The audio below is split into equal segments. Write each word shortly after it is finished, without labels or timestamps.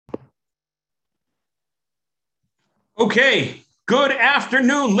Okay, good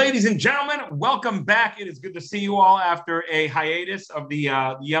afternoon, ladies and gentlemen. Welcome back. It is good to see you all after a hiatus of the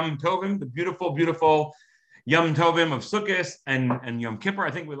Yom Tovim, the beautiful, beautiful Yom Tovim of Sukkot and Yom Kippur.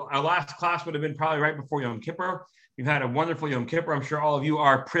 I think our last class would have been probably right before Yom Kippur. We've had a wonderful Yom Kippur. I'm sure all of you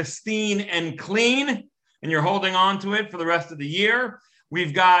are pristine and clean, and you're holding on to it for the rest of the year. We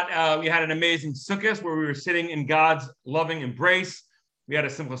had an amazing Sukkot where we were sitting in God's loving embrace. We had a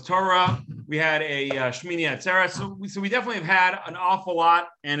Simchas Torah. We had a Shmini Atzeret. So we definitely have had an awful lot,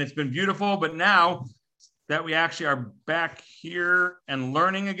 and it's been beautiful. But now that we actually are back here and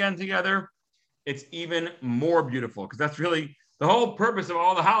learning again together, it's even more beautiful, because that's really the whole purpose of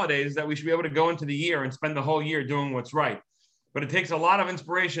all the holidays, is that we should be able to go into the year and spend the whole year doing what's right. But it takes a lot of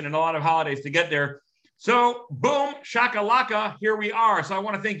inspiration and a lot of holidays to get there. So boom, shakalaka, here we are. So I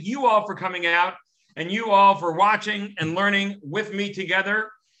want to thank you all for coming out, and you all for watching and learning with me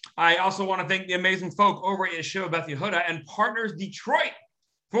together. I also want to thank the amazing folk over at Yeshiva Beth Yehuda and Partners Detroit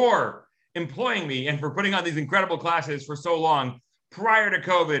for employing me and for putting on these incredible classes for so long, prior to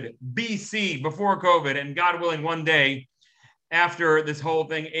COVID, BC, before COVID, and God willing, one day after this whole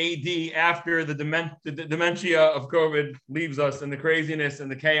thing, AD, after the dementia of COVID leaves us, and the craziness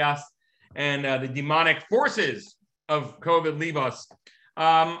and the chaos and the demonic forces of COVID leave us.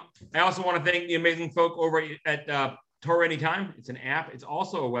 I also want to thank the amazing folk over at Torah Anytime. It's an app. It's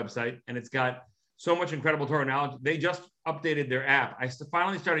also a website, and it's got so much incredible Torah knowledge. They just updated their app. I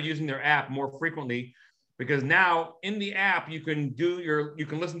finally started using their app more frequently, because now in the app you can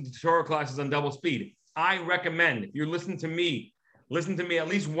listen to Torah classes on double speed. I recommend, if you're listening to me, listen to me at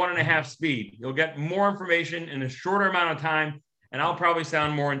least 1.5 speed. You'll get more information in a shorter amount of time, and I'll probably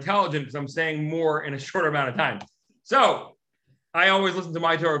sound more intelligent because I'm saying more in a shorter amount of time. So I always listen to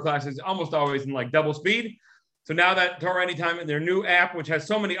my Torah classes almost always in like double speed. So now that Torah Anytime and their new app, which has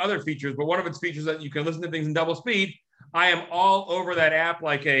so many other features, but one of its features that you can listen to things in double speed, I am all over that app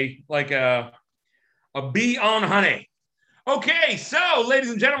like a bee on honey. Okay, so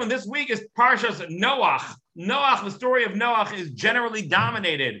ladies and gentlemen, this week is Parshas Noach. Noach, the story of Noach, is generally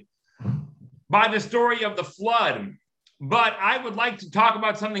dominated by the story of the flood. But I would like to talk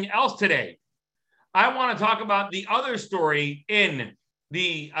about something else today. I want to talk about the other story in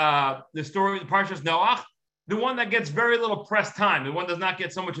the story of Parshas Noach, the one that gets very little press time, the one does not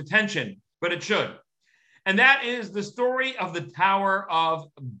get so much attention, but it should. And that is the story of the Tower of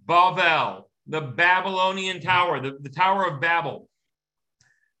Babel, the Babylonian Tower, the Tower of Babel.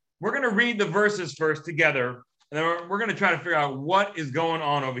 We're going to read the verses first together, and then we're going to try to figure out what is going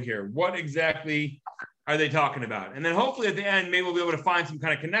on over here. What exactly are they talking about? And then hopefully at the end, maybe we'll be able to find some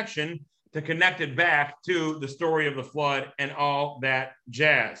kind of connection to connect it back to the story of the flood and all that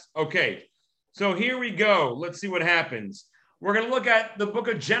jazz. Okay, so here we go. Let's see what happens. We're going to look at the book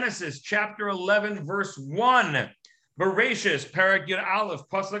of Genesis, chapter 11, verse 1. Bereshis, Perek Yud Aleph,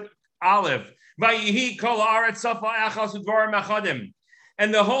 Pasuk Aleph. Vayihi kol haaretz safa achas udvarim achadim.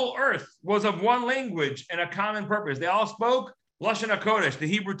 And the whole earth was of one language and a common purpose. They all spoke Lashon HaKodesh, the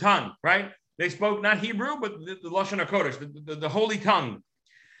Hebrew tongue, right? They spoke not Hebrew, but the Lashon HaKodesh, the holy tongue.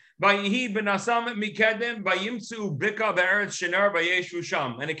 And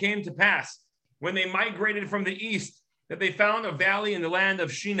it came to pass, when they migrated from the east, that they found a valley in the land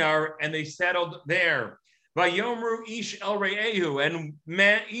of Shinar, and they settled there. Vayomru ish el re'ehu, and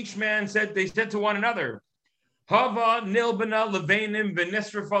each man said, they said to one another, Hava nilbana levenim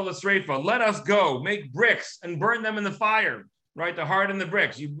v'nisrafa l'sreifa. Let us go, make bricks and burn them in the fire, right? To harden the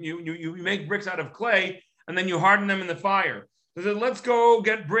bricks. You make bricks out of clay, and then you harden them in the fire. So they said, let's go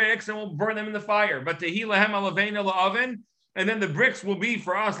get bricks and we'll burn them in the fire. But tehi lahem alavein oven, and then the bricks will be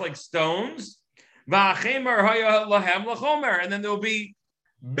for us like stones. Va'chemer haya lahem lachomer, and then there will be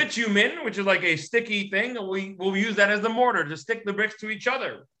bitumen, which is like a sticky thing, and we'll use that as the mortar to stick the bricks to each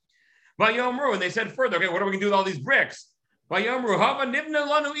other. Vayomru, and they said further, okay, what are we going to do with all these bricks? Vayomru, hava nivna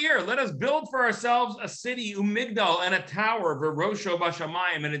lanu ir, let us build for ourselves a city, umigdal, and a tower, v'rosho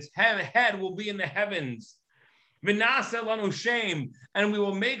b'shamayim, and its head will be in the heavens. V'naseh lanu shem, and we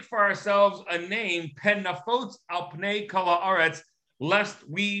will make for ourselves a name, pen nafotz al pnei kol haaretz, lest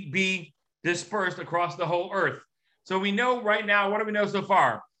we be dispersed across the whole earth. So we know right now, what do we know so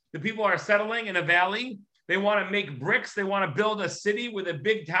far? The people are settling in a valley. They want to make bricks. They want to build a city with a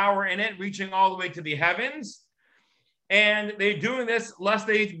big tower in it, reaching all the way to the heavens. And they're doing this lest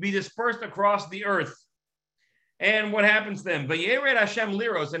they be dispersed across the earth. And what happens then? Vayered Hashem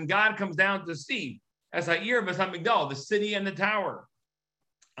liros, and God comes down to see as Ha'ir v'Hamigdal, the city and the tower.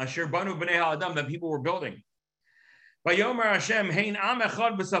 Asher banu b'nei ha'adam, that people were building. Vayomer Hashem, hein am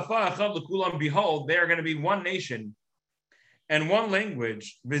echad b'safa echad l'kulam. Behold, they are going to be one nation, and one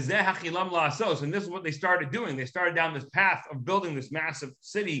language. And this is what they started doing. They started down this path of building this massive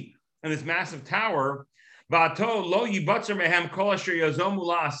city and this massive tower. And behold,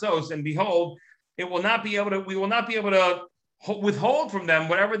 we will not be able to withhold from them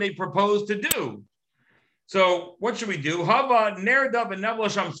whatever they propose to do. So what should we do? Let's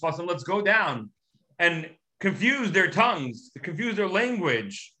go down and confuse their tongues, confuse their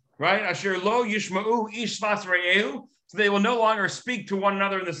language, right? So they will no longer speak to one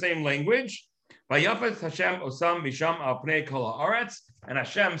another in the same language. And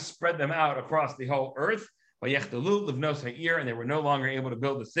Hashem spread them out across the whole earth. And they were no longer able to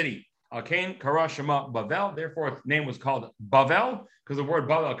build the city. Therefore, its name was called Bavel, because the word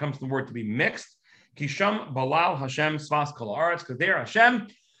Bavel comes from the word to be mixed. Kisham Balal Hashem Svas Kol Haaretz, because there Hashem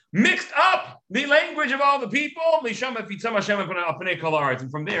mixed up the language of all the people. And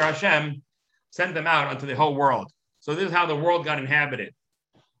from there, Hashem sent them out onto the whole world. So this is how the world got inhabited.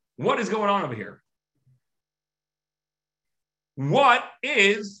 What is going on over here? What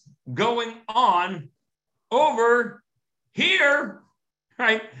is going on over here?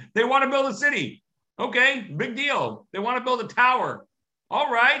 Right? They want to build a city. Okay, big deal. They want to build a tower. All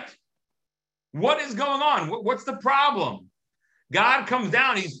right. What is going on? What's the problem? God comes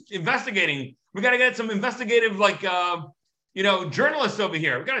down. He's investigating. We got to get some investigative, journalists over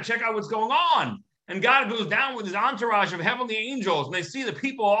here. We got to check out what's going on. And God goes down with his entourage of heavenly angels, and they see the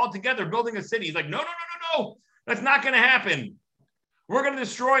people all together building a city. He's like, no. That's not going to happen. We're going to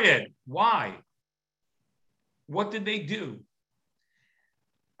destroy it. Why? What did they do?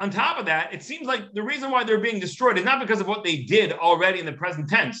 On top of that, it seems like the reason why they're being destroyed is not because of what they did already in the present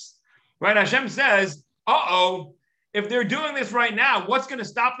tense. Right? Hashem says, if they're doing this right now, what's going to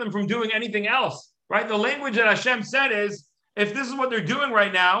stop them from doing anything else? Right? The language that Hashem said is, if this is what they're doing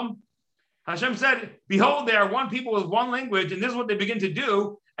right now, Hashem said, behold, they are one people with one language, and this is what they begin to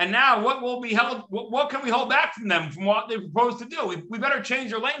do. And now what will be held? What can we hold back from them from what they propose to do? We better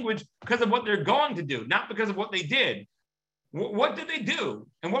change their language because of what they're going to do, not because of what they did. What did they do?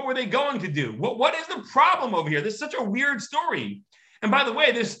 And what were they going to do? What is the problem over here? This is such a weird story. And by the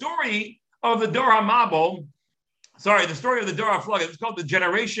way, this story of the Dor HaMabul, the story of the Dor HaFlug, it's called the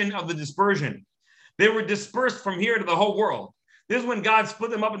generation of the dispersion. They were dispersed from here to the whole world. This is when God split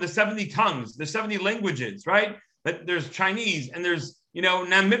them up into 70 tongues. There's 70 languages, right? But there's Chinese, and there's,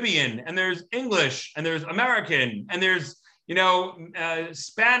 Namibian, and there's English, and there's American, and there's,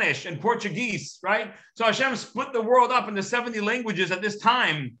 Spanish and Portuguese, right? So Hashem split the world up into 70 languages at this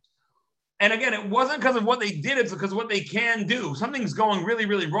time. And again, it wasn't because of what they did, it's because of what they can do. Something's going really,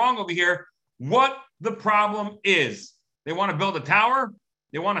 really wrong over here. What the problem is. They want to build a tower.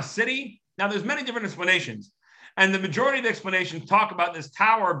 They want a city. Now, there's many different explanations. And the majority of the explanations talk about this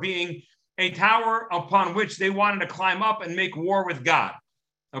tower being a tower upon which they wanted to climb up and make war with God.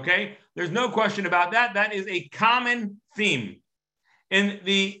 Okay? There's no question about that. That is a common theme in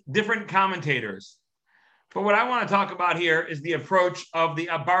the different commentators. But what I want to talk about here is the approach of the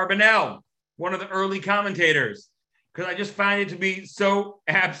Abarbanel, one of the early commentators, because I just find it to be so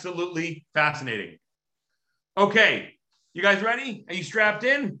absolutely fascinating. Okay, you guys ready? Are you strapped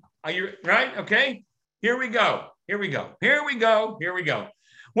in? Are you right? Okay, here we go.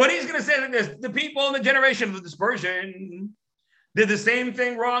 What he's going to say is this: the people in the generation of the dispersion did the same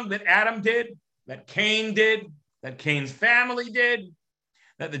thing wrong that Adam did, that Cain did, that Cain's family did,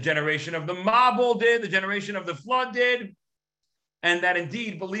 that the generation of the Mabul did, the generation of the flood did, and that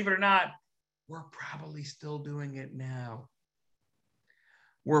indeed, believe it or not, we're probably still doing it now.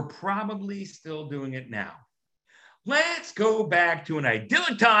 Let's go back to an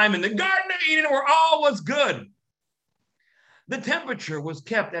idyllic time in the Garden of Eden where all was good. The temperature was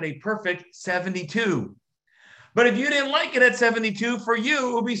kept at a perfect 72. But if you didn't like it at 72, for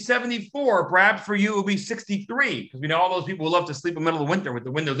you, it would be 74. Perhaps for you, it would be 63. Because we know all those people who love to sleep in the middle of the winter with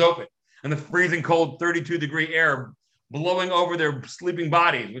the windows open and the freezing cold 32-degree air blowing over their sleeping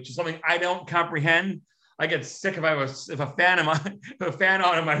bodies, which is something I don't comprehend. I get sick if a fan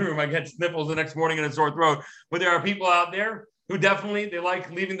on in my room, I get sniffles the next morning and a sore throat. But there are people out there who definitely, they like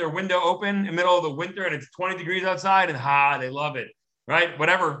leaving their window open in the middle of the winter and it's 20 degrees outside and they love it, right?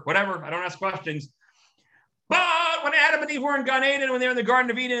 Whatever. I don't ask questions. But when Adam and Eve were in Gan Eden, when they were in the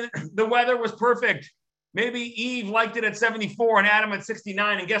Garden of Eden, the weather was perfect. Maybe Eve liked it at 74 and Adam at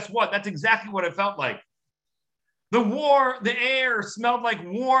 69. And guess what? That's exactly what it felt like. The air smelled like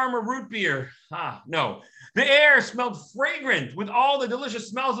warm root beer. No. The air smelled fragrant with all the delicious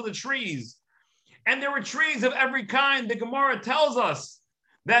smells of the trees. And there were trees of every kind. The Gemara tells us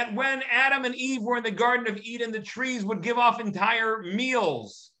that when Adam and Eve were in the Garden of Eden, the trees would give off entire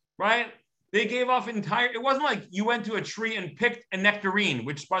meals, right? They gave off it wasn't like you went to a tree and picked a nectarine,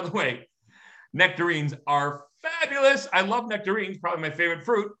 which, by the way, nectarines are fabulous. I love nectarines, probably my favorite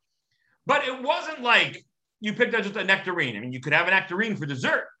fruit. But it wasn't like you picked out just a nectarine. I mean, you could have a nectarine for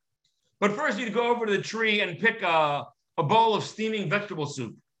dessert. But first, you'd go over to the tree and pick a bowl of steaming vegetable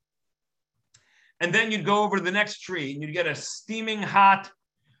soup. And then you'd go over to the next tree and you'd get a steaming hot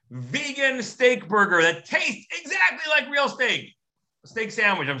vegan steak burger that tastes exactly like real steak. A steak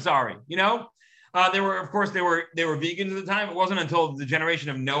sandwich, I'm sorry. They were vegans at the time. It wasn't until the generation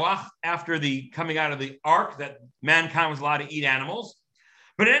of Noach, after the coming out of the ark, that mankind was allowed to eat animals.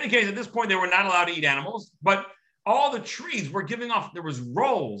 But in any case, at this point, they were not allowed to eat animals. But all the trees were giving off. There was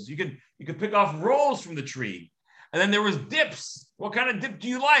rolls. You could pick off rolls from the tree, and then there was dips. What kind of dip do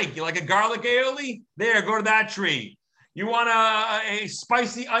you like? You like a garlic aioli? There, go to that tree. You want a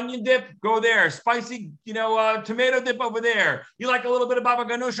spicy onion dip? Go there. Spicy, tomato dip over there. You like a little bit of baba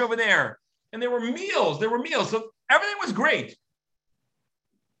ganoush over there. And there were meals. So everything was great.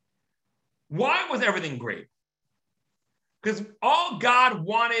 Why was everything great? Because all God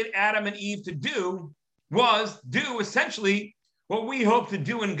wanted Adam and Eve to do was do essentially what we hope to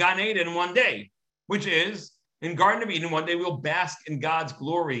do in Gan Eden one day, which is in Garden of Eden, one day we'll bask in God's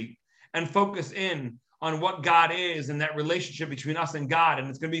glory and focus in on what God is and that relationship between us and God. And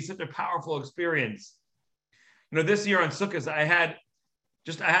it's going to be such a powerful experience. This year on Sukkot,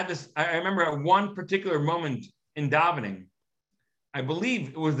 I remember at one particular moment in davening, I believe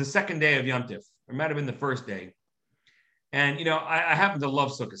it was the second day of Yom Tif. It might have been the first day. And, I happen to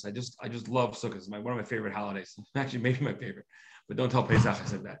love Sukkot. I just love Sukkot. It's one of my favorite holidays. Actually, maybe my favorite. But don't tell Pesach I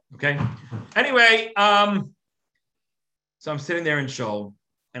said that, okay? Anyway, so I'm sitting there in Shul,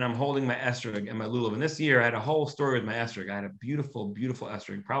 and I'm holding my esrog and my lulav. And this year, I had a whole story with my esrog. I had a beautiful, beautiful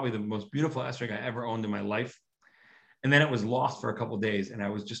esrog, probably the most beautiful esrog I ever owned in my life. And then it was lost for a couple of days, and I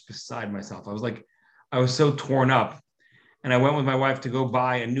was just beside myself. I was so torn up. And I went with my wife to go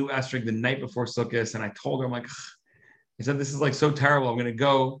buy a new esrog the night before Sukkot, and I told her, I said, this is like so terrible. I'm going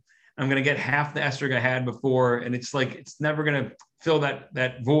to get half the esrog I had before. And it's like, it's never going to fill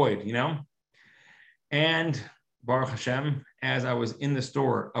that void, And Baruch Hashem, as I was in the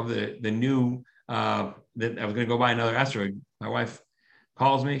store of the new, that I was going to go buy another esrog, my wife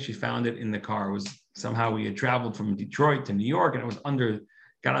calls me. She found it in the car. It was somehow we had traveled from Detroit to New York, and it was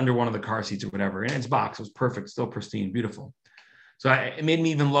got under one of the car seats or whatever. In its box, it was perfect, still pristine, beautiful. So it made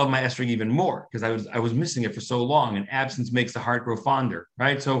me even love my esrog even more, because I was missing it for so long, and absence makes the heart grow fonder,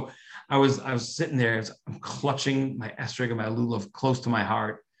 right? So I was sitting there, I'm clutching my esrog and my lulav close to my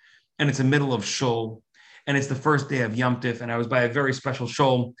heart, and it's the middle of Shul, and it's the first day of Yom Tif, and I was by a very special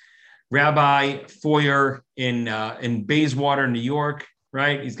Shul, Rabbi Foyer in Bayswater, New York,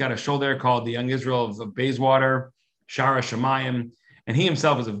 right? He's got a Shul there called the Young Israel of Bayswater, Shara Shemayim. And he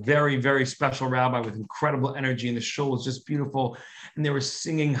himself is a very, very special rabbi with incredible energy. And the show was just beautiful. And they were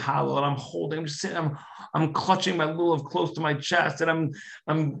singing Hallel, and I'm clutching my lulav close to my chest, and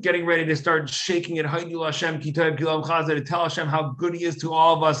I'm getting ready to start shaking it. To tell Hashem how good He is to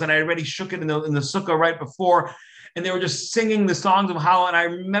all of us. And I already shook it in the sukkah right before. And they were just singing the songs of Hallel. And I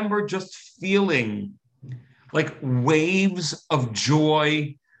remember just feeling like waves of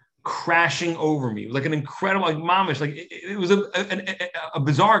joy crashing over me, like an incredible, like mamish, like it was a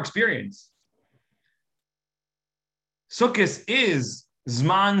bizarre experience. Sukkot is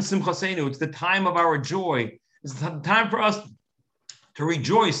Zman Simchasenu. It's the time of our joy. It's the time for us to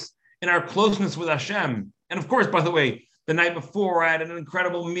rejoice in our closeness with Hashem. And of course, by the way, the night before, I had an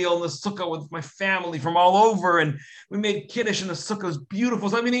incredible meal in the sukkah with my family from all over, and we made kiddush in the sukkah. It was beautiful.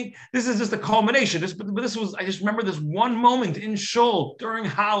 So, I mean, this is just a culmination. I just remember this one moment in Shul during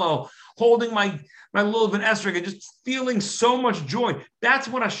Hallel, holding my lulav and esrog and just feeling so much joy. That's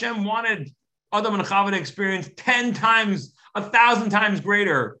what Hashem wanted Adam and Chava to experience 10 times, 1,000 times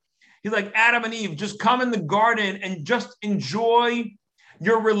greater. He's like, Adam and Eve, just come in the garden and just enjoy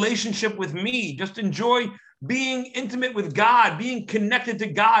your relationship with me. Just enjoy being intimate with God, being connected to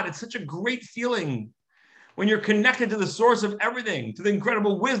God. It's such a great feeling when you're connected to the source of everything, to the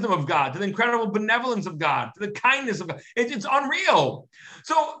incredible wisdom of God, to the incredible benevolence of God, to the kindness of God. It's unreal.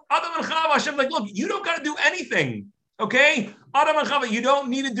 So Adam and Chava, Hashem's like, look, you don't got to do anything, okay? Adam and Chava, you don't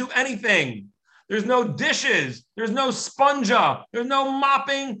need to do anything. There's no dishes. There's no spongia. There's no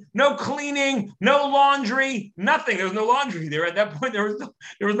mopping, no cleaning, no laundry, nothing. There was no laundry there. At that point, there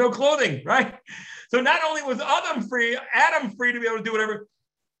was no clothing, right? So not only was Adam free to be able to do whatever,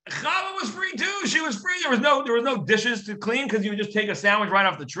 Chava was free too. She was free. There was no dishes to clean because you would just take a sandwich right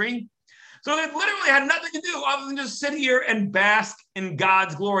off the tree. So they literally had nothing to do other than just sit here and bask in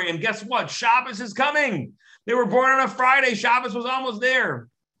God's glory. And guess what? Shabbos is coming. They were born on a Friday. Shabbos was almost there.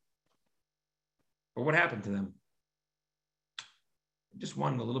 But what happened to them? They just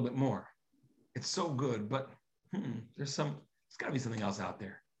wanted a little bit more. It's so good, but there's got to be something else out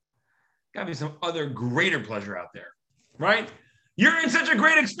there. Got to be some other greater pleasure out there, right? You're in such a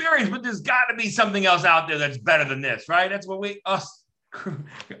great experience, but there's got to be something else out there that's better than this, right? That's what us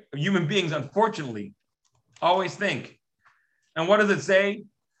human beings, unfortunately, always think. And what does it say?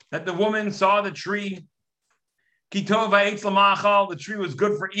 That the woman saw the tree. The tree was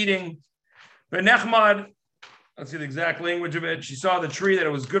good for eating. Benechmad, let's see the exact language of it. She saw the tree that it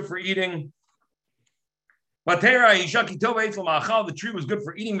was good for eating. The tree was good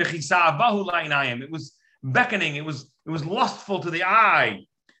for eating. It was beckoning. It was lustful to the eye.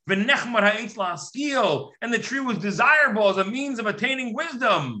 And the tree was desirable as a means of attaining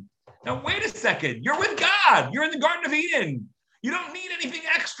wisdom. Now, wait a second. You're with God. You're in the Garden of Eden. You don't need anything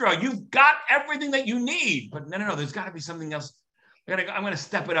extra. You've got everything that you need. But no. There's got to be something else. I'm going to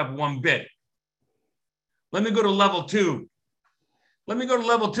step it up one bit. Let me go to level 2.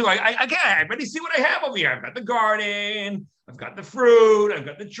 I already see what I have over here. I've got the garden. I've got the fruit. I've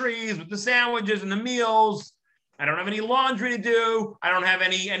got the trees with the sandwiches and the meals. I don't have any laundry to do. I don't have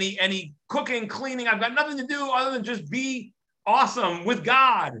any cooking, cleaning. I've got nothing to do other than just be awesome with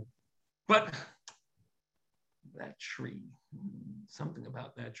God. But that tree, something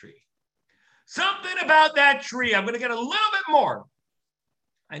about that tree. I'm going to get a little bit more.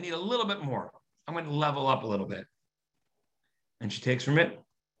 I need a little bit more. I'm going to level up a little bit. And she takes from it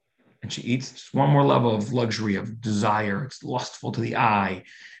and she eats just one more level of luxury, of desire. It's lustful to the eye.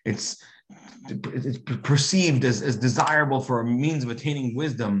 It's perceived as desirable for a means of attaining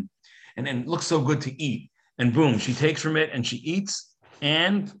wisdom, and it looks so good to eat. And boom, she takes from it and she eats,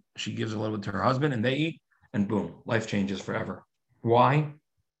 and she gives a little bit to her husband, and they eat, and boom, life changes forever. Why?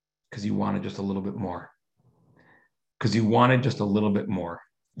 Because you wanted just a little bit more.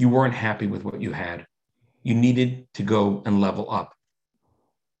 You weren't happy with what you had. You needed to go and level up.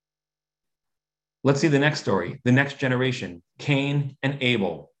 Let's see the next story, the next generation, Cain and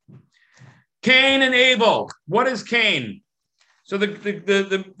Abel. What is Cain? So the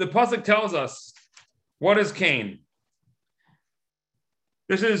pasuk tells us, what is Cain?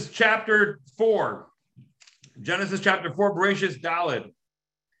 This is chapter 4, Genesis chapter 4, Bereshis Daled.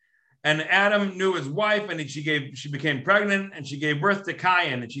 And Adam knew his wife, and she became pregnant, and she gave birth to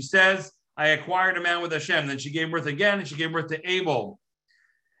Cain. And she says, I acquired a man with Hashem. Then she gave birth again, and she gave birth to Abel.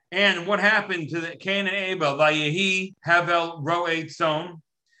 And what happened to Cain and Abel? Vayehi Havel ro'et son,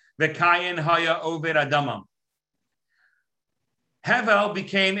 v'Cain haya oved adama. Havel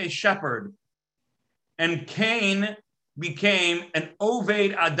became a shepherd, and Cain became an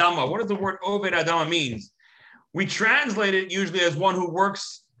oved adama. What does the word oved adama means? We translate it usually as one who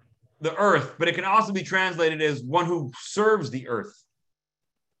works the earth, but it can also be translated as one who serves the earth.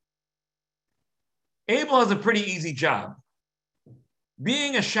 Abel has a pretty easy job.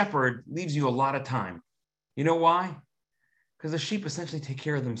 Being a shepherd leaves you a lot of time. You know why? Because the sheep essentially take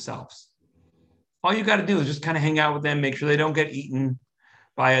care of themselves. All you got to do is just kind of hang out with them, make sure they don't get eaten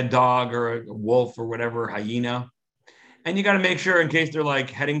by a dog or a wolf or whatever, hyena. And you got to make sure in case they're like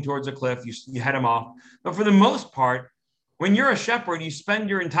heading towards a cliff, you head them off. But for the most part, when you're a shepherd, you spend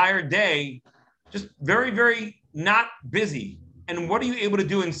your entire day just very, very not busy. And what are you able to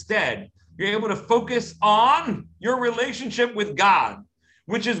do instead? You're able to focus on your relationship with God,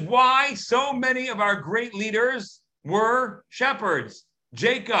 which is why so many of our great leaders were shepherds.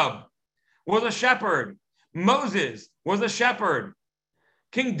 Jacob was a shepherd. Moses was a shepherd.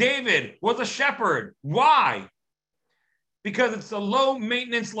 King David was a shepherd. Why? Because it's a low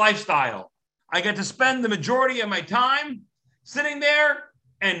maintenance lifestyle. I get to spend the majority of my time sitting there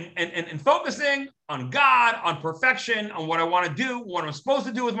and focusing on God, on perfection, on what I want to do, what I'm supposed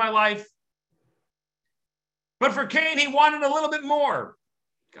to do with my life. But for Cain, he wanted a little bit more.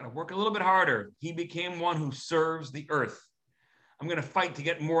 Got to work a little bit harder. He became one who serves the earth. I'm going to fight to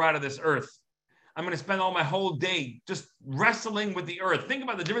get more out of this earth. I'm going to spend all my whole day just wrestling with the earth. Think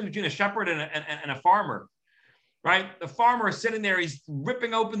about the difference between a shepherd and a farmer, right? The farmer is sitting there. He's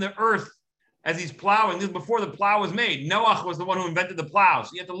ripping open the earth as he's plowing. This is before the plow was made. Noach was the one who invented the plow.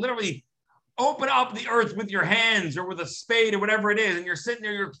 So you have to literally open up the earth with your hands or with a spade or whatever it is. And you're sitting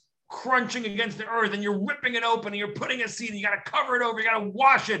there, you're crunching against the earth and you're ripping it open and you're putting a seed and you got to cover it over. You got to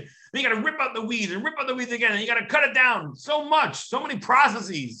wash it. Then you got to rip out the weeds and rip out the weeds again. And you got to cut it down. So much, so many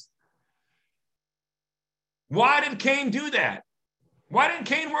processes. Why did Cain do that? Why didn't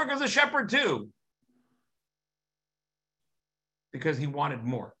Cain work as a shepherd too? Because he wanted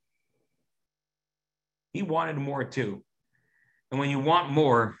more. He wanted more too. And when you want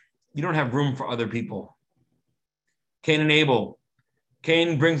more, you don't have room for other people. Cain and Abel,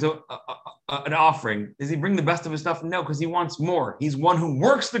 Cain brings an offering. Does he bring the best of his stuff? No, because he wants more. He's one who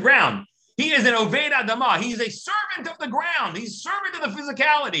works the ground. He is an Oved Adamah. He's a servant of the ground. He's servant of the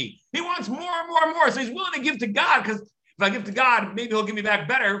physicality. He wants more and more and more. So he's willing to give to God, because if I give to God, maybe he'll give me back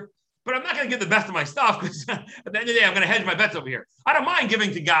better. But I'm not going to give the best of my stuff, because at the end of the day, I'm going to hedge my bets over here. I don't mind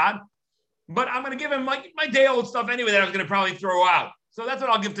giving to God, but I'm going to give him my day-old stuff anyway that I was going to probably throw out. So that's what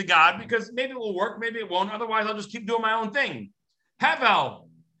I'll give to God, because maybe it will work, maybe it won't. Otherwise, I'll just keep doing my own thing. Havel,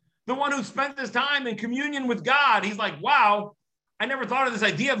 the one who spent this time in communion with God, he's like, wow, I never thought of this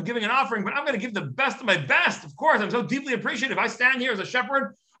idea of giving an offering, but I'm going to give the best of my best. Of course, I'm so deeply appreciative. I stand here as a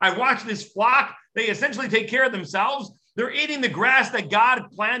shepherd. I watch this flock. They essentially take care of themselves. They're eating the grass that God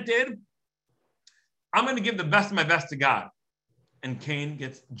planted. I'm going to give the best of my best to God. And Cain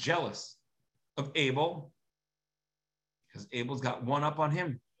gets jealous of Abel, because Abel's got one up on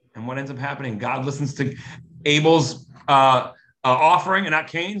him. And what ends up happening? God listens to Abel's offering and not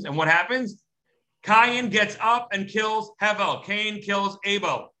Cain's. And what happens? Cain gets up and kills Hevel. Cain kills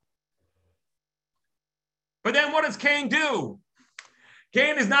Abel. But then what does Cain do?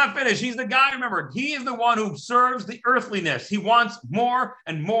 Cain is not finished. He's the guy, remember, he is the one who serves the earthliness. He wants more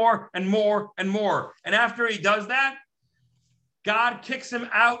and more and more and more. And after he does that, God kicks him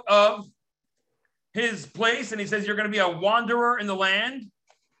out of his place and he says, you're going to be a wanderer in the land.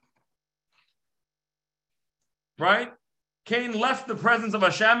 Right? Cain left the presence of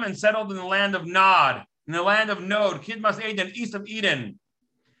Hashem and settled in the land of Nod, in the land of Nod, Kidmas Eden, east of Eden.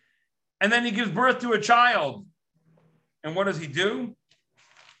 And then he gives birth to a child. And what does he do?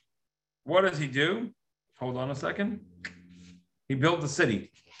 What does he do? Hold on a second. He built the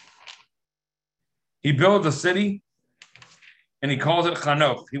city. He built the city and he calls it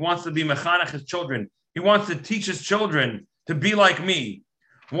Chanoch. He wants to be Mechanech his children. He wants to teach his children to be like me.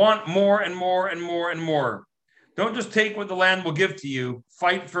 Want more and more and more and more. Don't just take what the land will give to you.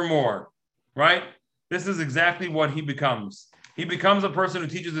 Fight for more, right? This is exactly what he becomes. He becomes a person who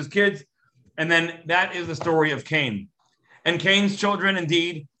teaches his kids, and then that is the story of Cain. And Cain's children,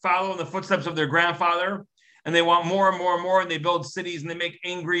 indeed, follow in the footsteps of their grandfather, and they want more and more and more, and they build cities, and they make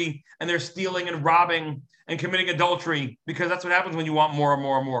angry, and they're stealing and robbing and committing adultery, because that's what happens when you want more and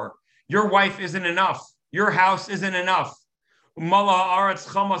more and more. Your wife isn't enough. Your house isn't enough. Mala Aretz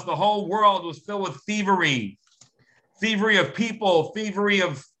Chamas, the whole world was filled with thievery. Thievery of people, thievery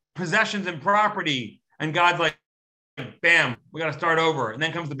of possessions and property. And God's like, bam, we got to start over. And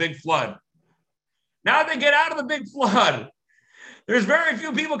then comes the big flood. Now they get out of the big flood. There's very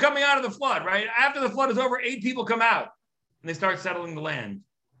few people coming out of the flood, right? After the flood is over, 8 people come out. And they start settling the land.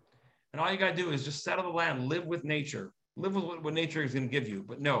 And all you got to do is just settle the land, live with nature. Live with what nature is going to give you.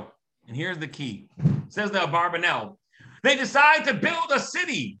 But no. And here's the key. It says the Abarbanel. They decide to build a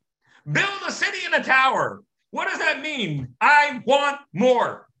city. Build a city in a tower. What does that mean? I want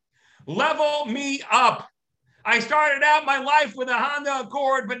more. Level me up. I started out my life with a Honda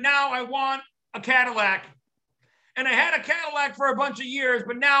Accord, but now I want a Cadillac. And I had a Cadillac for a bunch of years,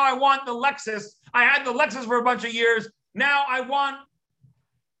 but now I want the Lexus. I had the Lexus for a bunch of years. Now I want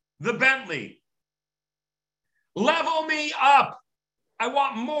the Bentley. Level me up. I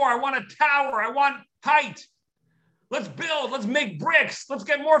want more. I want a tower. I want height. Let's build. Let's make bricks. Let's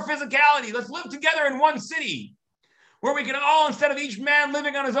get more physicality. Let's live together in one city where we can all, instead of each man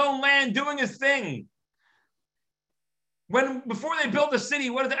living on his own land, doing his thing. Before they built the city,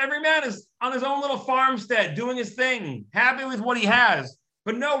 what is it? Every man is on his own little farmstead, doing his thing, happy with what he has.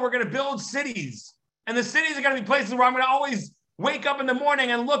 But no, we're going to build cities. And the cities are going to be places where I'm going to always wake up in the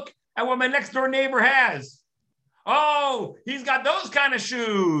morning and look at what my next door neighbor has. Oh, he's got those kind of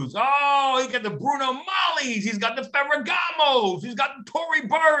shoes. Oh, he's got the Bruno Mallis. He's got the Ferragamos. He's got the Tory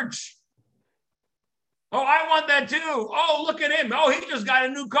Burch. Oh, I want that too. Oh, look at him. Oh, he just got a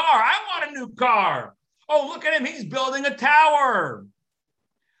new car. I want a new car. Oh, look at him. He's building a tower.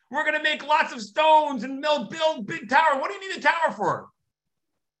 We're going to make lots of stones and build big tower. What do you need a tower for?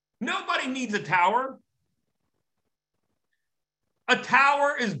 Nobody needs a tower. A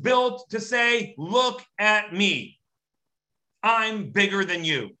tower is built to say, look at me. I'm bigger than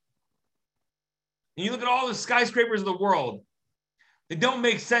you. And you look at all the skyscrapers of the world. They don't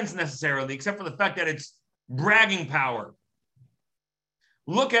make sense necessarily, except for the fact that it's bragging power.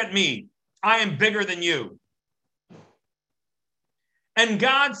 Look at me. I am bigger than you. And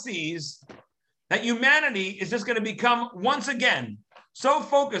God sees that humanity is just going to become, once again, so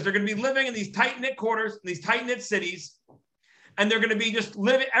focused. They're going to be living in these tight-knit quarters, these tight-knit cities. And they're going to be just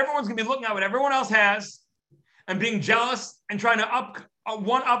living, everyone's going to be looking at what everyone else has and being jealous and trying to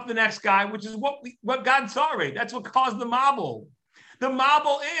one up the next guy, which is what God saw, right? That's what caused the Mabul. The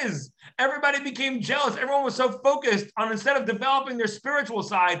marvel is everybody became jealous. Everyone was so focused on, instead of developing their spiritual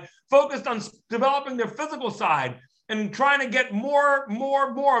side, focused on developing their physical side and trying to get more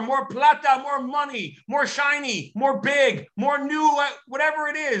plata, more money, more shiny, more big, more new, whatever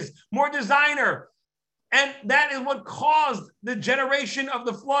it is, more designer. And that is what caused the generation of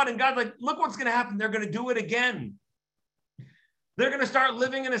the flood. And God's like, look what's going to happen. They're going to do it again. They're going to start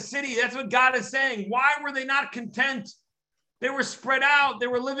living in a city. That's what God is saying. Why were they not content? They were spread out. They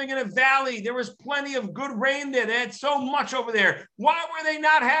were living in a valley. There was plenty of good rain there. They had so much over there. Why were they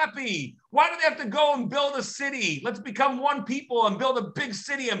not happy? Why do they have to go and build a city? Let's become one people and build a big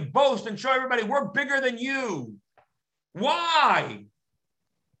city and boast and show everybody we're bigger than you. Why?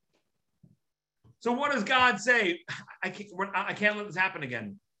 So what does God say? I can't let this happen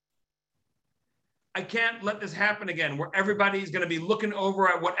again. I can't let this happen again, where everybody's going to be looking over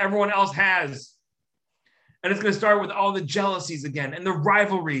at what everyone else has. And it's going to start with all the jealousies again, and the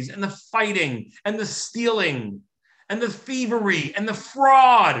rivalries, and the fighting, and the stealing, and the thievery, and the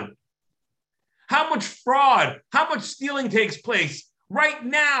fraud. How much fraud, how much stealing takes place right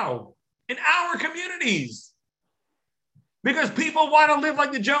now in our communities? Because people want to live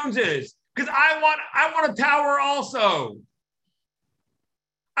like the Joneses. Because I want a tower also.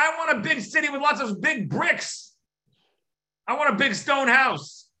 I want a big city with lots of big bricks. I want a big stone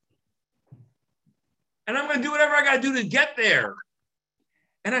house. And I'm going to do whatever I got to do to get there.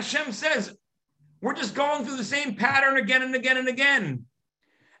 And Hashem says, we're just going through the same pattern again and again and again.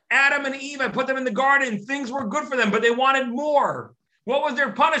 Adam and Eve, I put them in the garden. Things were good for them, but they wanted more. What was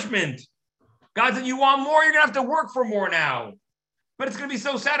their punishment? God said, you want more? You're going to have to work for more now. But it's going to be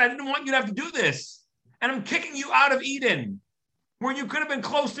so sad. I didn't want you to have to do this. And I'm kicking you out of Eden, where you could have been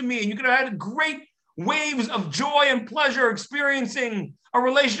close to me and you could have had great waves of joy and pleasure experiencing a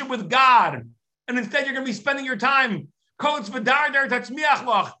relationship with God. And instead, you're going to be spending your time, thorns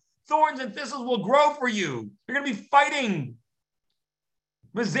and thistles will grow for you. You're going to be fighting.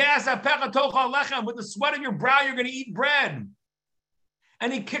 With the sweat of your brow, you're going to eat bread.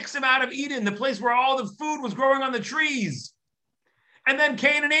 And he kicks him out of Eden, the place where all the food was growing on the trees. And then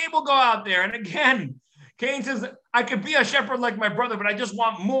Cain and Abel go out there. And again, Cain says, I could be a shepherd like my brother, but I just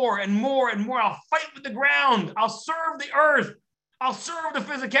want more and more and more. I'll fight with the ground. I'll serve the earth. I'll serve the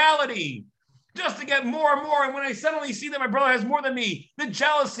physicality just to get more and more. And when I suddenly see that my brother has more than me, the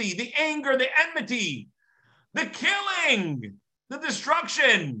jealousy, the anger, the enmity, the killing, the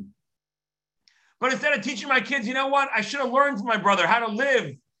destruction. But instead of teaching my kids, you know what? I should have learned from my brother how to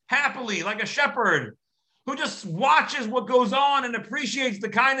live happily like a shepherd who just watches what goes on and appreciates the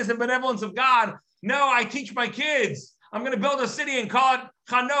kindness and benevolence of God. No, I teach my kids. I'm going to build a city and call it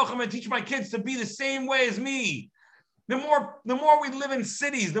Chanoch. I'm going to teach my kids to be the same way as me. The more we live in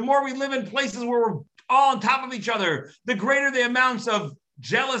cities, the more we live in places where we're all on top of each other, the greater the amounts of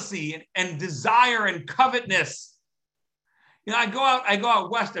jealousy and desire and covetousness. You know, I go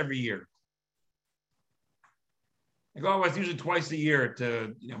out west every year. I go out west usually twice a year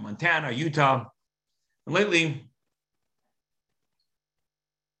to Montana, Utah. And lately,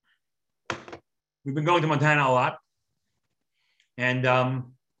 we've been going to Montana a lot. And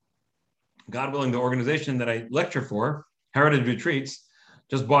God willing, the organization that I lecture for, Heritage Retreats,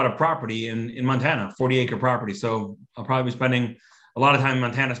 just bought a property in Montana, 40-acre property. So I'll probably be spending a lot of time in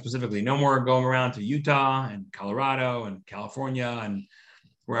Montana specifically. No more going around to Utah and Colorado and California and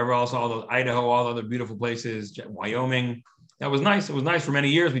wherever else, all those Idaho, all the other beautiful places, Wyoming. That was nice. It was nice for many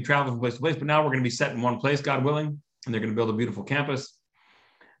years. We traveled from place to place, but now we're going to be set in one place, God willing, and they're going to build a beautiful campus.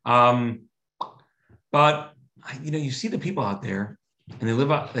 But you see the people out there, and they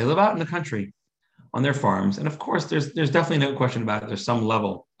live out in the country on their farms. And of course, there's definitely no question about it. There's some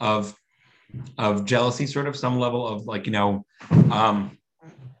level of jealousy, sort of some level of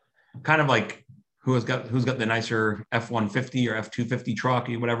kind of like who's got the nicer F-150 or F-250 truck,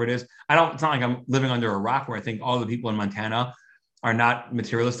 whatever it is. It's not like I'm living under a rock where I think all the people in Montana are not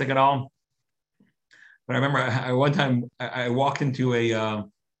materialistic at all. But I remember one time I walked into a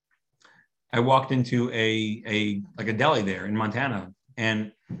deli there in Montana,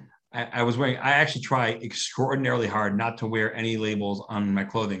 and I actually try extraordinarily hard not to wear any labels on my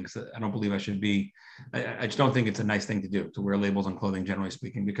clothing, because I don't believe I should be. I just don't think it's a nice thing to do, to wear labels on clothing, generally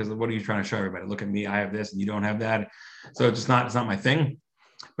speaking, because what are you trying to show everybody? Look at me, I have this and you don't have that. So it's not my thing.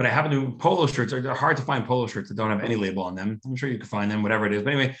 But I happen to, polo shirts are hard to find, polo shirts that don't have any label on them. I'm sure you can find them, whatever it is.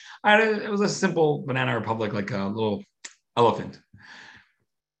 But anyway, it was a simple Banana Republic, like a little elephant.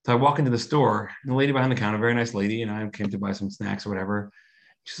 So I walk into the store, and the lady behind the counter, very nice lady, and I came to buy some snacks or whatever.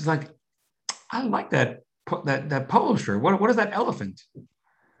 She's like, I like that polo shirt. What is that elephant?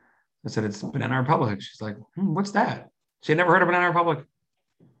 I said, it's Banana Republic. She's like, what's that? She had never heard of Banana Republic.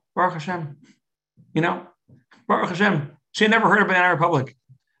 Baruch Hashem. Baruch Hashem. She had never heard of Banana Republic.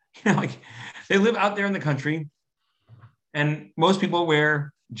 Like they live out there in the country, and most people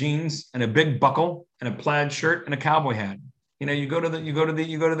wear jeans and a big buckle and a plaid shirt and a cowboy hat. You go to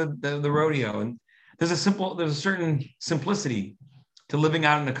the rodeo, and there's a certain simplicity to living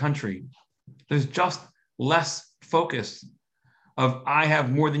out in the country. There's just less focus of I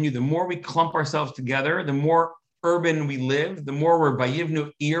have more than you. The more we clump ourselves together, the more urban we live, the more we're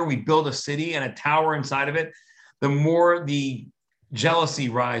Bayivnu Ir, we build a city and a tower inside of it, the more the jealousy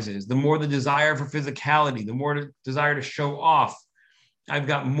rises, the more the desire for physicality, the more the desire to show off. I've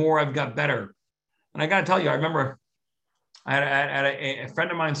got more, I've got better. And I got to tell you, I remember I had a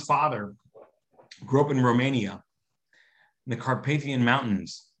friend of mine's father grew up in Romania, in the Carpathian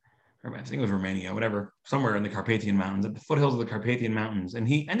Mountains. I think it was Romania, whatever, somewhere in the Carpathian Mountains, at the foothills of the Carpathian Mountains. And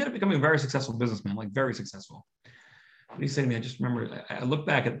he ended up becoming a very successful businessman, like very successful. But he said to me, I just remember, I look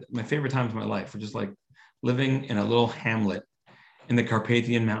back at my favorite times of my life, were just like living in a little hamlet in the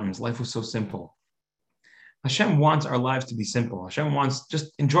Carpathian Mountains. Life was so simple. Hashem wants our lives to be simple. Hashem wants,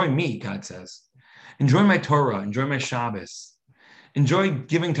 just enjoy me, God says. Enjoy my Torah, enjoy my Shabbos, enjoy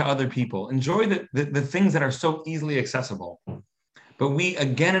giving to other people, enjoy the things that are so easily accessible. But we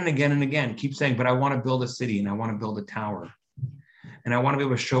again and again and again keep saying, but I want to build a city and I want to build a tower. And I want to be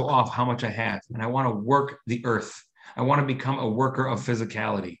able to show off how much I have. And I want to work the earth. I want to become a worker of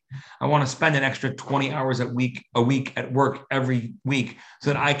physicality. I want to spend an extra 20 hours a week at work every week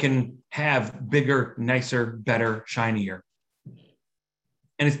so that I can have bigger, nicer, better, shinier.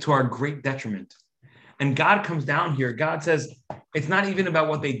 And it's to our great detriment. And God comes down here. God says, it's not even about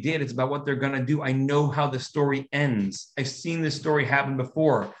what they did. It's about what they're going to do. I know how the story ends. I've seen this story happen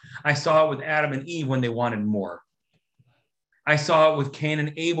before. I saw it with Adam and Eve when they wanted more. I saw it with Cain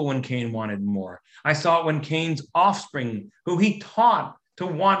and Abel when Cain wanted more. I saw it when Cain's offspring, who he taught to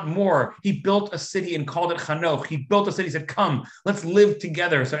want more, he built a city and called it Chanoch. He built a city, he said, come, let's live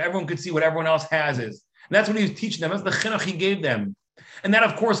together so everyone could see what everyone else has is. And that's what he was teaching them. That's the chinuch he gave them. And that,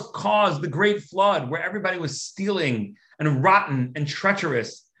 of course, caused the great flood where everybody was stealing and rotten and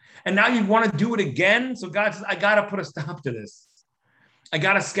treacherous. And now you want to do it again? So God says, I got to put a stop to this. I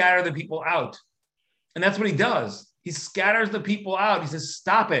got to scatter the people out. And that's what he does. He scatters the people out. He says,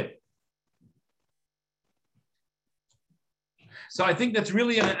 stop it. So I think that's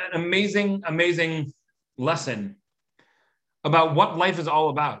really an amazing, amazing lesson about what life is all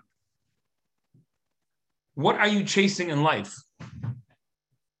about. What are you chasing in life?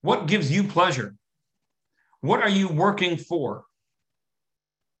 What gives you pleasure? What are you working for?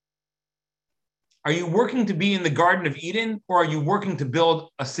 Are you working to be in the Garden of Eden, or are you working to build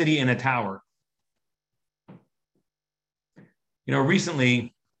a city and a tower?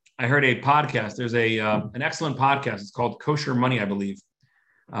 Recently I heard a podcast. There's an excellent podcast. It's called Kosher Money, I believe.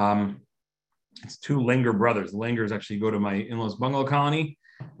 It's two Langer brothers. The Langers actually go to my in-laws bungalow colony,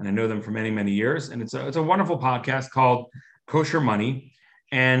 and I know them for many, many years. And it's a wonderful podcast called Kosher Money.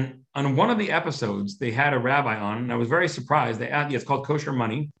 And on one of the episodes, they had a rabbi on, and I was very surprised. It's called Kosher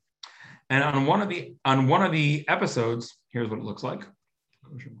Money. And on one of the episodes, here's what it looks like.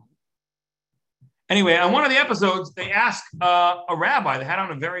 Anyway, on one of the episodes, they asked a rabbi. They had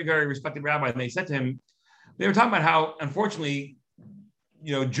on a very, very respected rabbi, and they said to him, they were talking about how, unfortunately,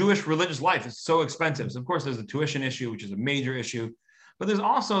 Jewish religious life is so expensive. So, of course, there's the tuition issue, which is a major issue, but there's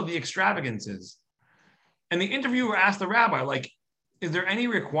also the extravagances. And the interviewer asked the rabbi, is there any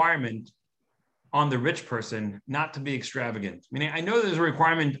requirement on the rich person not to be extravagant? Meaning, I know there's a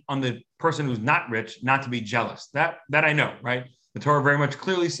requirement on the person who's not rich not to be jealous. That I know, right? The Torah very much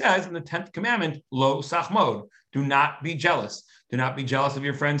clearly says in the 10th commandment, lo sachmod, do not be jealous. Do not be jealous of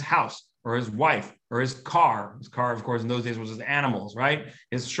your friend's house or his wife or his car. His car, of course, in those days was his animals, right?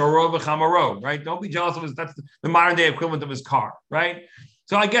 His shoro v'chamaro, right? Don't be jealous of that's the modern day equivalent of his car, right?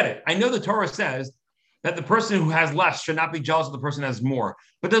 So I get it. I know the Torah says that the person who has less should not be jealous of the person who has more.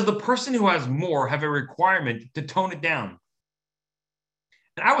 But does the person who has more have a requirement to tone it down?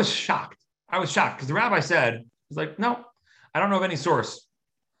 And I was shocked. Because the rabbi said, he's like, no, I don't know of any source.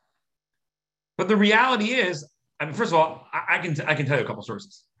 But the reality is, first of all, I can tell you a couple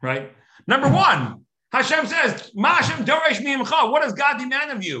sources, right? Number one, Hashem says, Ma Hashem doresh mi'imcha. What does God demand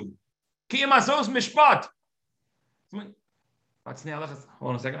of you? Ki emasos mishpat. Hold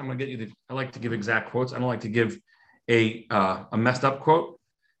on a second. I'm going to get you I like to give exact quotes. I don't like to give a messed up quote.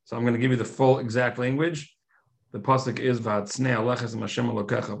 So I'm going to give you the full exact language. The pasuk is V'atznei aleches Hashem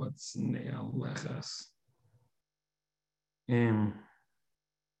Elokecha V'atznei aleches.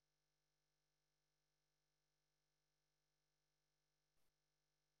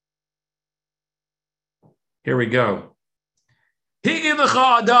 Here we go. Higi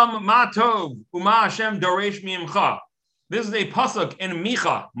lecha adam ma tov uma Hashem doresh mimcha. This is a pasuk in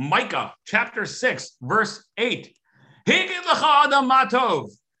Micah, chapter 6, verse 8. Higi lecha adam ma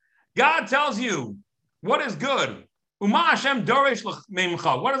tov. God tells you what is good. Uma Hashem doresh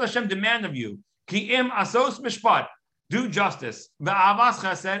mimcha. What does Hashem demand of you? Ki im asos mishpat. Do justice. Ve'avas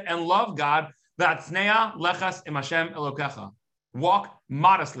chesed, and love God. Ve'atznea lechas im Hashem elokecha. Walk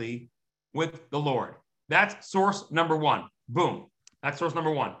modestly with the Lord. That's source number one. Boom. That's source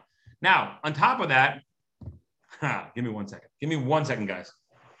number one. Now, on top of that, give me 1 second. Give me 1 second, guys.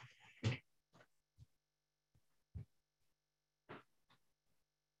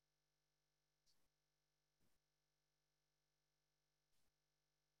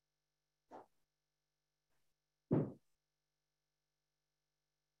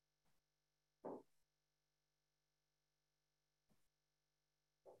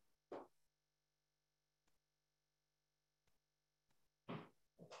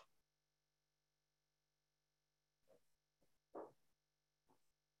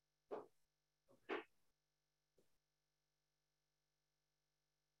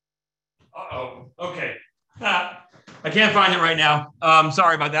 Uh-oh. Okay. I can't find it right now.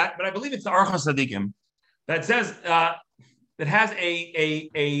 Sorry about that, but I believe it's the Archos Sadikim that says that has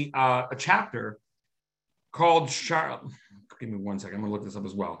a chapter called Shar. Give me 1 second. I'm going to look this up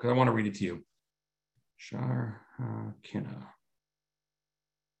as well because I want to read it to you. Shar Kina.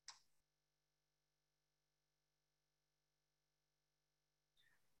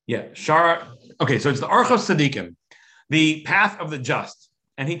 Yeah, Shar. Okay, so it's the Archos Sadikim, the path of the just,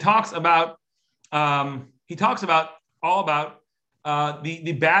 and he talks about all about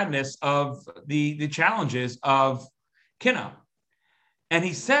the badness of the challenges of kina, and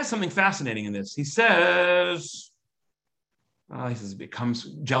he says something fascinating in this. He says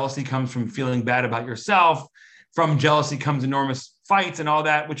jealousy comes from feeling bad about yourself. From jealousy comes enormous fights and all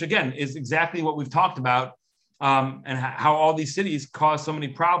that, which again is exactly what we've talked about, and how all these cities cause so many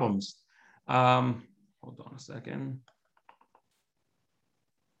problems. Hold on a second.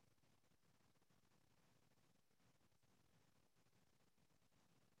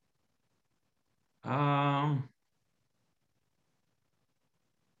 He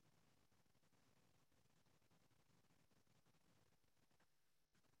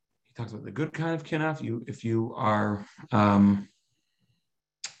talks about the good kind of kina. If you are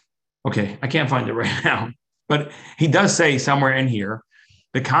okay, I can't find it right now, but he does say somewhere in here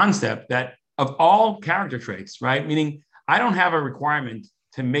the concept that of all character traits, right? Meaning I don't have a requirement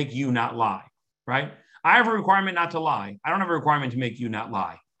to make you not lie, right? I have a requirement not to lie. I don't have a requirement to make you not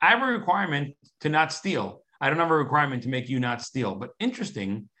lie. I have a requirement to not steal. I don't have a requirement to make you not steal. But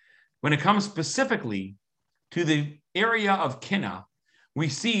interesting, when it comes specifically to the area of kina, we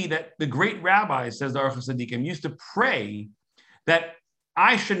see that the great rabbis, says the Archos Sadikim, used to pray that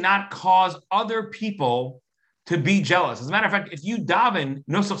I should not cause other people to be jealous. As a matter of fact, if you daven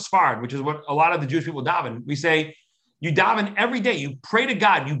Nusach Sfard, which is what a lot of the Jewish people daven, we say you daven every day. You pray to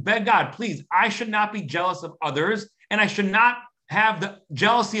God. You beg God, please, I should not be jealous of others, and I should not have the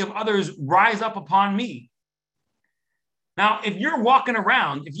jealousy of others rise up upon me. Now, if you're walking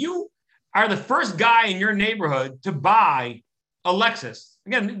around, if you are the first guy in your neighborhood to buy a Lexus,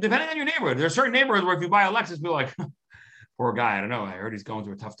 again, depending on your neighborhood, there are certain neighborhoods where if you buy a Lexus, people are like, poor guy, I don't know, I heard he's going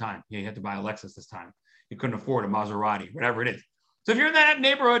through a tough time. Yeah, he had to buy a Lexus this time. He couldn't afford a Maserati, whatever it is. So if you're in that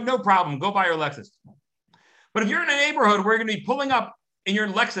neighborhood, no problem, go buy your Lexus. But if you're in a neighborhood where you're going to be pulling up in your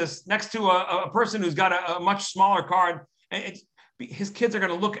Lexus next to a person who's got a much smaller car, his kids are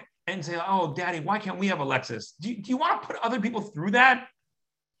going to look and say, oh, Daddy, why can't we have a Lexus? Do you want to put other people through that?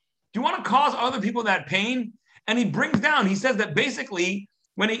 Do you want to cause other people that pain? And he brings down, he says that basically,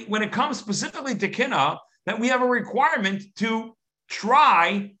 when it comes specifically to kina, that we have a requirement to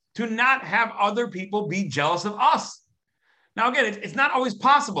try to not have other people be jealous of us. Now, again, it's not always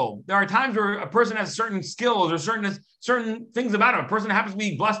possible. There are times where a person has certain skills or certain things about him. A person happens to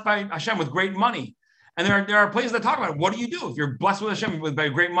be blessed by Hashem with great money. And there are places that talk about it. What do you do if you're blessed with Hashem by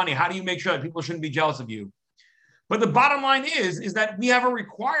great money? How do you make sure that people shouldn't be jealous of you? But the bottom line is that we have a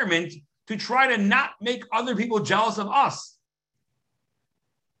requirement to try to not make other people jealous of us.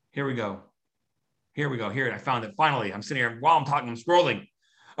 Here we go. Here, I found it. Finally, I'm sitting here while I'm talking, I'm scrolling.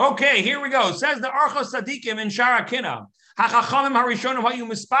 Okay, here we go. Says the Archos Sadikim in Shara Kina. HaChachamim HaRishonim Hayu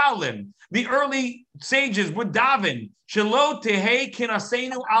Mispalim. The early sages would daven. Shelo tehei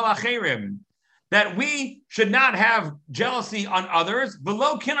kinasenu al acherim. That we should not have jealousy on others.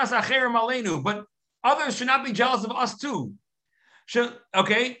 Below kinas acherim aleinu. But others should not be jealous of us too.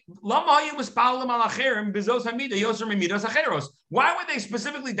 Okay. Why would they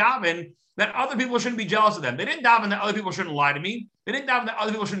specifically daven that other people shouldn't be jealous of them? They didn't daven that other people shouldn't lie to me. They didn't daven that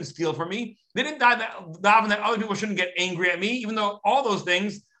other people shouldn't steal from me. They didn't daven that other people shouldn't get angry at me, even though all those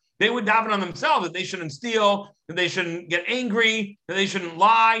things they would daven on themselves, that they shouldn't steal, that they shouldn't get angry, that they shouldn't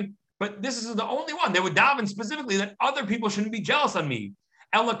lie. But this is the only one. They would daven specifically that other people shouldn't be jealous on me.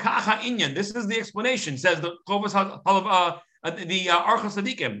 Elakacha inyan. This is the explanation, says the Chovas the Archos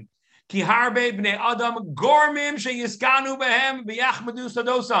Sadikim. Ki harbe bnei adam gormim sheyiskanu behem b'yachmadu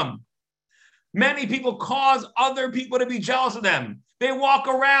sadosam. Many people cause other people to be jealous of them. They walk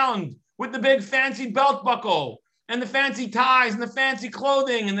around with the big fancy belt buckle and the fancy ties and the fancy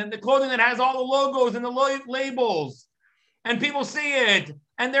clothing and then the clothing that has all the logos and the labels. And people see it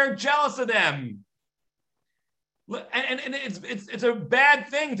and they're jealous of them. And it's a bad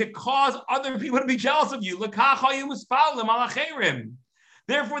thing to cause other people to be jealous of you.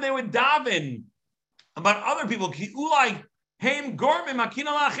 Therefore, they would daven about other people.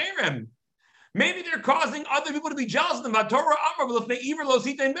 Maybe they're causing other people to be jealous of them.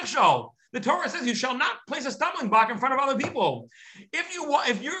 The Torah says you shall not place a stumbling block in front of other people.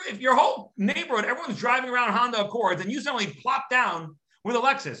 If your whole neighborhood, everyone's driving around Honda Accords, and you suddenly plop down with a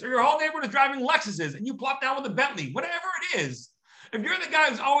Lexus, or your whole neighborhood is driving Lexuses, and you plop down with a Bentley, whatever it is. If you're the guy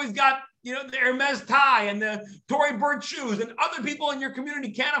who's always got, the Hermes tie and the Tory Burch shoes, and other people in your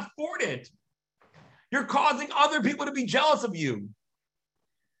community can't afford it, you're causing other people to be jealous of you.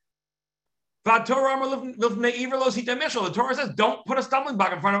 The Torah says, don't put a stumbling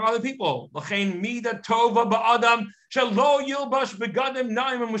block in front of other people. Therefore,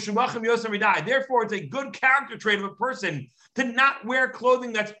 it's a good character trait of a person to not wear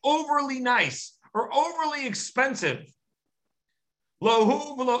clothing that's overly nice or overly expensive.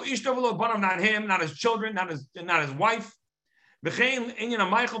 Not him, not his children, not his wife.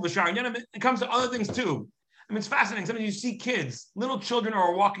 It comes to other things too. I mean, it's fascinating. Sometimes you see kids, little children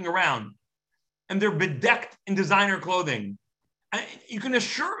are walking around, and they're bedecked in designer clothing. I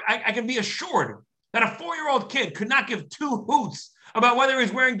can be assured that a 4-year-old kid could not give two hoots about whether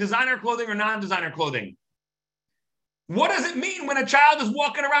he's wearing designer clothing or non-designer clothing. What does it mean when a child is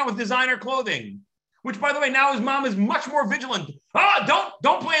walking around with designer clothing? Which, by the way, now his mom is much more vigilant.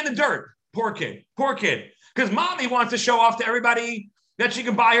 Don't play in the dirt. Poor kid. Because mommy wants to show off to everybody that she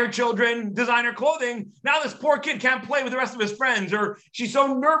can buy her children designer clothing. Now this poor kid can't play with the rest of his friends, or she's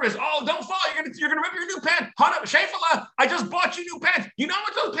so nervous. Oh, don't fall! You're gonna rip your new pants. Shefala, I just bought you new pants. You know how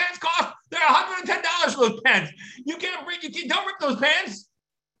much those pants cost? They're $110 for those pants. Don't rip those pants.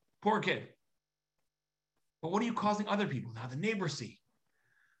 Poor kid. But what are you causing other people now? The neighbors see.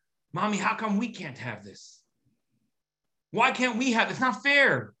 Mommy, how come we can't have this? Why can't we have this? It's not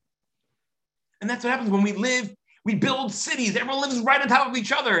fair. And that's what happens when we live. We build cities. Everyone lives right on top of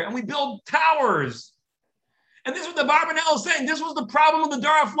each other, and we build towers. And this is what the Barbanel is saying. This was the problem of the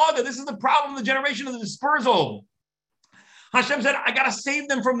Dara Flaga. This is the problem of the generation of the dispersal. Hashem said, I got to save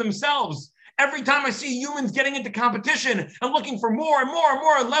them from themselves. Every time I see humans getting into competition and looking for more and more and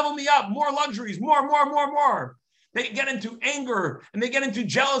more, level me up, more luxuries, more. They get into anger, and they get into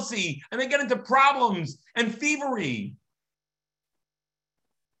jealousy, and they get into problems and thievery.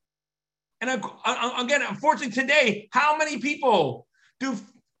 And again, unfortunately today, how many people do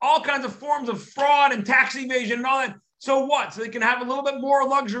all kinds of forms of fraud and tax evasion and all that? So what? So they can have a little bit more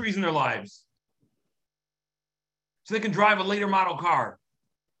luxuries in their lives. So they can drive a later model car.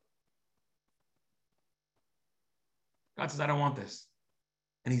 God says, I don't want this.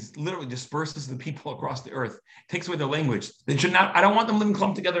 And he's literally disperses the people across the earth, takes away their language. They should not, I don't want them living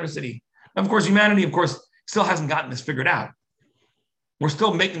clumped together in a city. And of course, humanity, still hasn't gotten this figured out. We're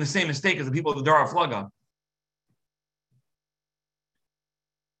still making the same mistake as the people of the Dara Flaga.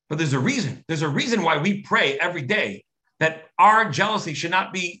 But there's a reason. There's a reason why we pray every day that our jealousy should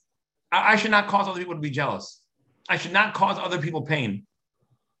not be, I should not cause other people to be jealous. I should not cause other people pain.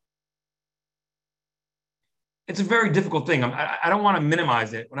 It's a very difficult thing. I don't want to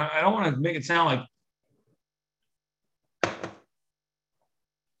minimize it. I don't want to make it sound like,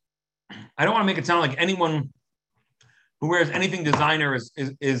 anyone who wears anything designer is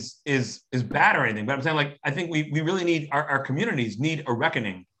bad or anything. But I'm saying, I think we really need, our communities need a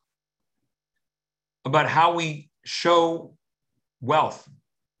reckoning about how we show wealth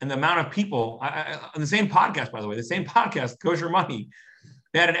and the amount of people. On the same podcast, by the way, Kosher Money,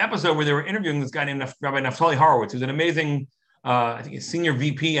 they had an episode where they were interviewing this guy named Rabbi Naftali Horowitz, who's an amazing, I think, a senior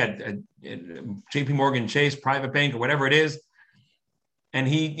VP at J.P. Morgan Chase Private Bank or whatever it is. And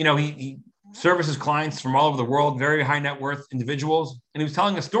he services clients from all over the world, very high net worth individuals. And he was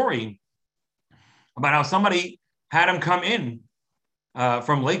telling a story about how somebody had him come in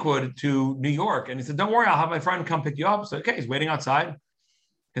from Lakewood to New York. And he said, don't worry, I'll have my friend come pick you up. So, okay, he's waiting outside.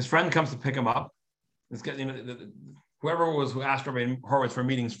 His friend comes to pick him up. This guy, whoever it was who asked Rabbi Horowitz for a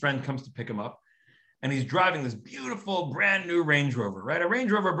meeting, his friend comes to pick him up. And he's driving this beautiful brand new Range Rover, right? A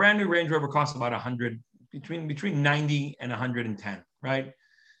brand new Range Rover costs about 100, between 90 and 110, right?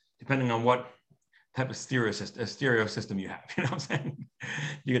 Depending on what type of stereo system you have. You know what I'm saying?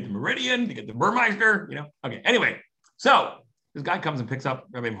 You get the Meridian, you get the Burmeister, Okay, anyway, so this guy comes and picks up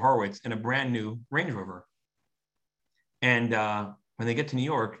Rabbi Horowitz in a brand new Range Rover. And when they get to New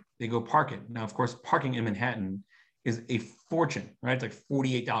York, they go park it. Now, of course, parking in Manhattan is a fortune, right? It's like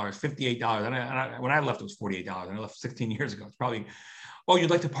 $48, $58. And when I left, it was $48. And I left 16 years ago. It's probably, oh, you'd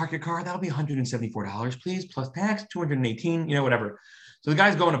like to park your car? That'll be $174, please, plus tax, $218, whatever. So the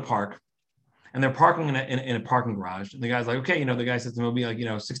guy's going to park, and they're parking in a parking garage. And the guy's like, okay, the guy says it'll be like,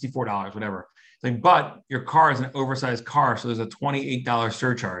 $64, whatever. It's like, but your car is an oversized car, so there's a $28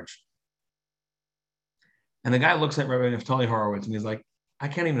 surcharge. And the guy looks at Rabbi Naftali Horowitz, and he's like, I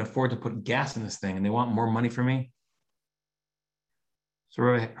can't even afford to put gas in this thing, and they want more money from me. So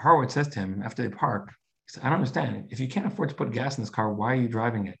Rabbi Horowitz says to him after they park, he said, I don't understand. If you can't afford to put gas in this car, why are you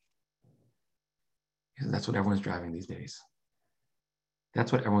driving it? He said, that's what everyone's driving these days.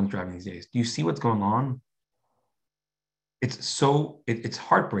 That's what everyone's driving these days. Do you see what's going on? It's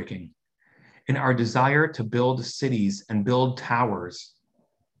heartbreaking. In our desire to build cities and build towers,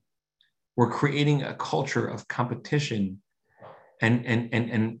 we're creating a culture of competition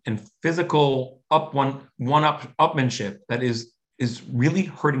and physical upmanship that is really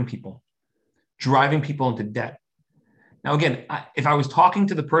hurting people, driving people into debt. Now, again, if I was talking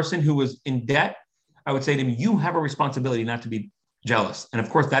to the person who was in debt, I would say to him, you have a responsibility not to be jealous. And of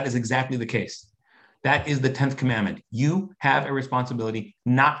course, that is exactly the case. That is the 10th commandment. You have a responsibility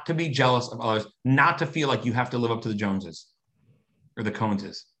not to be jealous of others, not to feel like you have to live up to the Joneses or the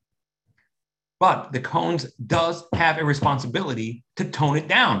Cohenses. But the Coens does have a responsibility to tone it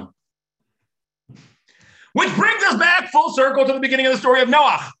down. Which brings us back full circle to the beginning of the story of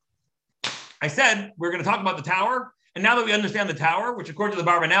Noach. I said we're going to talk about the tower. And now that we understand the tower, which according to the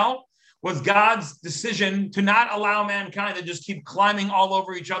Barbanel, was God's decision to not allow mankind to just keep climbing all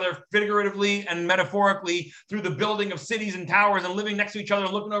over each other figuratively and metaphorically through the building of cities and towers and living next to each other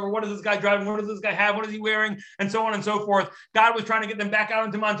and looking over what is this guy driving, what does this guy have, what is he wearing, and so on and so forth. God was trying to get them back out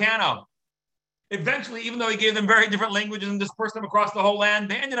into Montana. Eventually, even though he gave them very different languages and dispersed them across the whole land,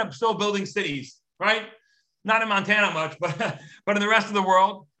 they ended up still building cities, right? Not in Montana much, but in the rest of the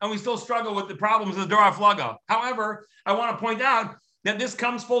world. And we still struggle with the problems of the Dora Flaga. However, I want to point out that this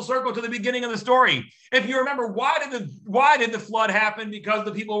comes full circle to the beginning of the story. If you remember, why did the flood happen? Because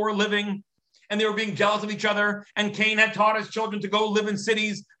the people were living and they were being jealous of each other. And Cain had taught his children to go live in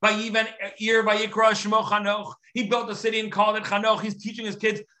cities. He built a city and called it Chanoch. He's teaching his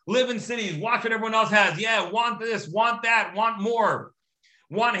kids, live in cities, watch what everyone else has. Yeah, want this, want that, want more.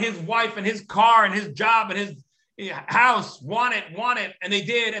 Want his wife and his car and his job and his house, want it. And they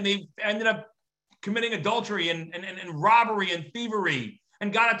did, and they ended up committing adultery and robbery and thievery,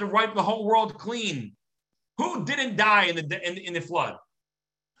 and God had to wipe the whole world clean. Who didn't die in the flood?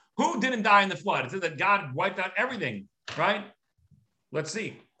 Who didn't die in the flood? It says that God wiped out everything, right? Let's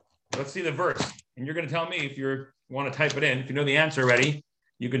see the verse, and you're going to tell me if you want to type it in. If you know the answer already,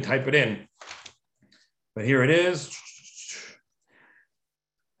 you can type it in. But here it is.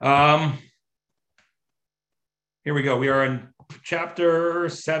 Here we go. We are in chapter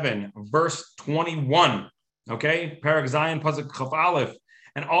 7, verse 21. Okay, Parak Zion, Pasuk Chaf Aleph.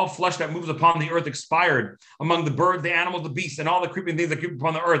 And all flesh that moves upon the earth expired, among the birds, the animals, the beasts, and all the creeping things that creep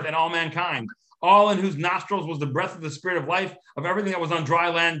upon the earth, and all mankind. All in whose nostrils was the breath of the spirit of life of everything that was on dry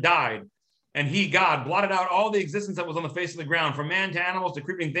land died. And he, God, blotted out all the existence that was on the face of the ground, from man to animals to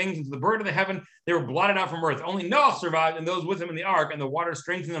creeping things and to the bird of the heaven. They were blotted out from earth. Only Noah survived and those with him in the ark, and the water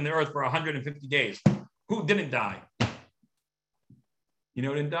strengthened on the earth for 150 days. Who didn't die? You know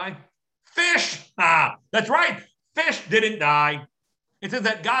who didn't die? Fish. That's right. Fish didn't die. It says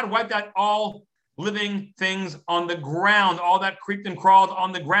that God wiped out all living things on the ground, all that creeped and crawled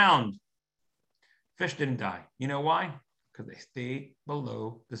on the ground. Fish didn't die. You know why? Because they stayed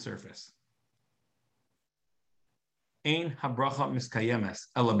below the surface. Ein habracha miskayemes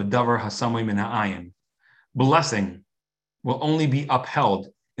ela b'davar hasamay min ha'ayin. Blessing will only be upheld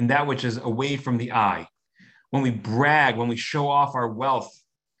in that which is away from the eye. When we brag, when we show off our wealth,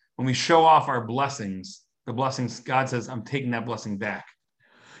 when we show off our blessings, the blessings, God says, I'm taking that blessing back.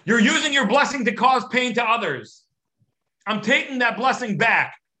 You're using your blessing to cause pain to others. I'm taking that blessing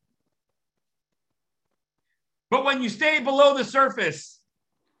back. But when you stay below the surface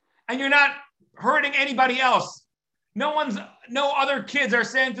and you're not hurting anybody else, No other kids are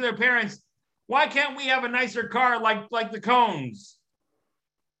saying to their parents, why can't we have a nicer car like the Cones?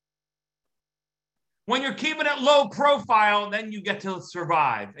 When you're keeping it low profile, then you get to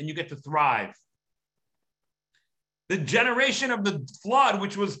survive and you get to thrive. The generation of the flood,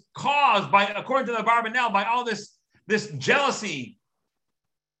 which was caused by, according to the Barbanel, by all this jealousy,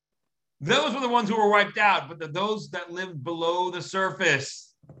 those were the ones who were wiped out. But those that lived below the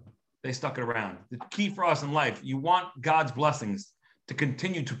surface, they stuck it around. The key for us in life, you want God's blessings to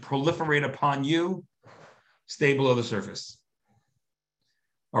continue to proliferate upon you, stay below the surface.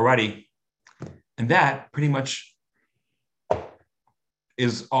 Alrighty. And that pretty much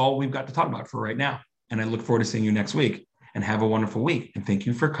is all we've got to talk about for right now. And I look forward to seeing you next week, and have a wonderful week. And thank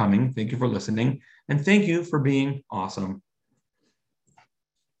you for coming. Thank you for listening. And thank you for being awesome.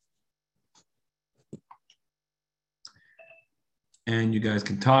 And you guys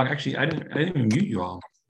can talk. Actually, I didn't even mute you all.